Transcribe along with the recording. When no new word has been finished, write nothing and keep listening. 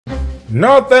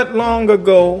Not that long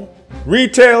ago,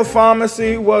 retail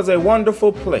pharmacy was a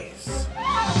wonderful place.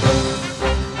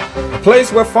 A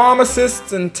place where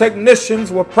pharmacists and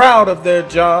technicians were proud of their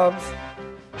jobs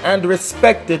and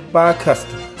respected by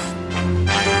customers.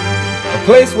 A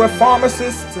place where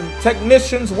pharmacists and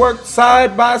technicians worked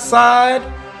side by side,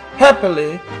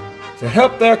 happily, to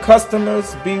help their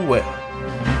customers be well.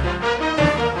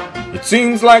 It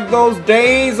seems like those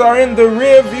days are in the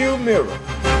rearview mirror.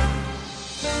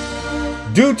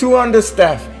 Due to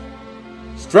understaffing,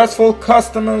 stressful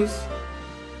customers,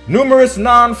 numerous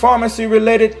non-pharmacy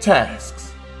related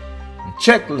tasks and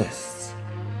checklists,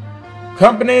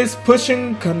 companies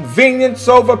pushing convenience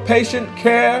over patient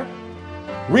care,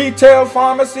 retail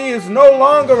pharmacy is no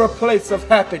longer a place of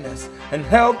happiness and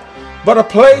health, but a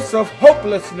place of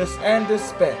hopelessness and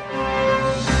despair.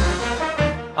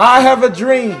 I have a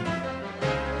dream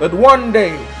that one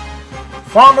day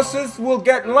pharmacists will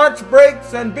get lunch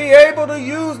breaks and be able to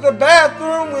use the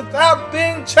bathroom without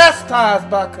being chastised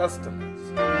by customers.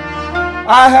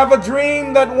 I have a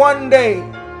dream that one day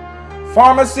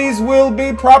pharmacies will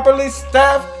be properly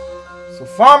staffed so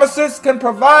pharmacists can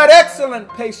provide excellent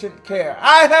patient care.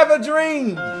 I have a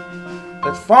dream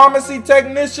that pharmacy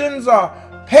technicians are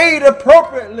paid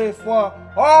appropriately for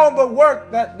all the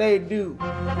work that they do.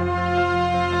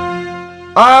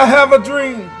 I have a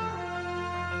dream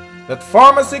that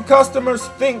pharmacy customers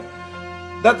think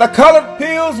that the colored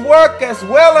pills work as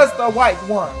well as the white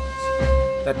ones.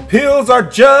 That pills are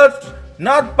judged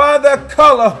not by their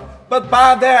color, but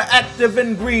by their active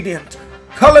ingredient.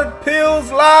 Colored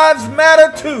pills' lives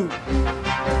matter too.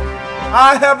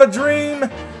 I have a dream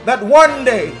that one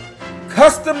day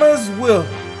customers will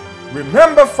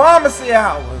remember pharmacy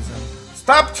hours and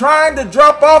stop trying to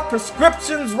drop off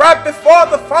prescriptions right before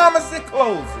the pharmacy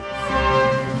closes.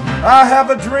 I have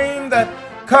a dream that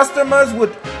customers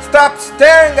would stop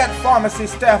staring at pharmacy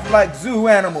staff like zoo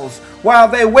animals while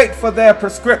they wait for their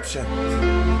prescriptions.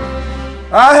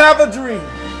 I have a dream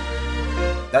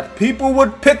that people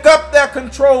would pick up their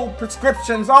controlled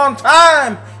prescriptions on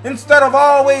time instead of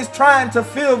always trying to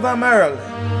fill them early.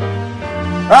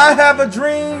 I have a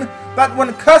dream that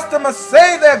when customers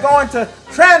say they're going to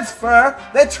transfer,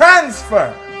 they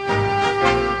transfer.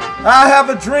 I have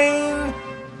a dream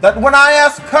that when I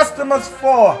ask customers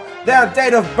for their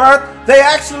date of birth, they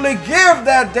actually give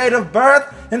their date of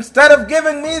birth instead of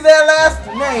giving me their last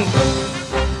name.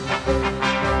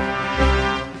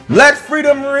 Let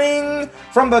freedom ring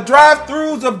from the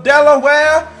drive-thrus of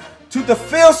Delaware to the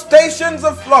fill stations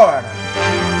of Florida.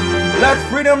 Let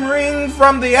freedom ring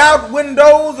from the out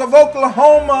windows of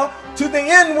Oklahoma to the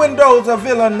in windows of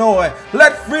Illinois.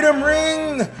 Let freedom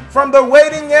ring from the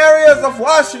waiting areas of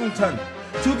Washington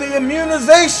to the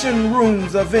immunization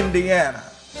rooms of Indiana.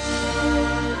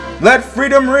 Let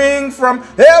freedom ring from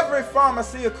every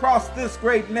pharmacy across this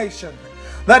great nation,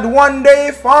 that one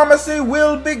day pharmacy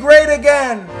will be great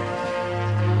again.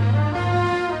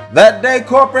 That day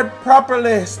corporate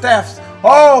properly staffs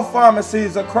all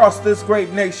pharmacies across this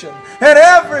great nation, and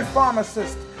every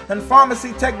pharmacist and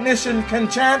pharmacy technician can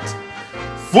chant,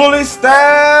 fully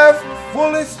staffed,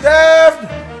 fully staffed.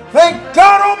 Thank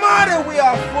God Almighty we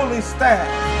are fully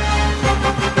staffed.